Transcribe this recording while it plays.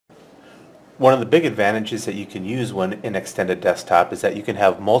One of the big advantages that you can use when in Extended Desktop is that you can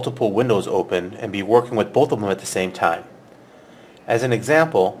have multiple windows open and be working with both of them at the same time. As an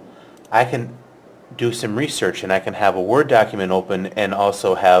example, I can do some research and I can have a Word document open and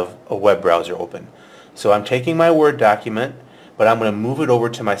also have a web browser open. So I'm taking my Word document, but I'm going to move it over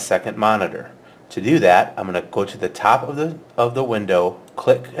to my second monitor. To do that, I'm going to go to the top of the window,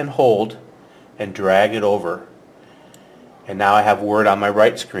 click and hold, and drag it over. And now I have Word on my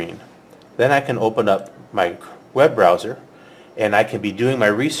right screen. Then I can open up my web browser and I can be doing my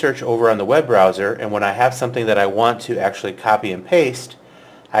research over on the web browser, and when I have something that I want to actually copy and paste,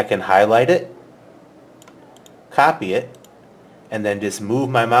 I can highlight it, copy it, and then just move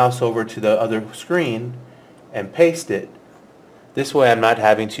my mouse over to the other screen and paste it. This way I'm not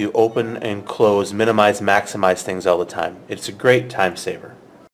having to open and close, minimize, maximize things all the time. It's a great time saver.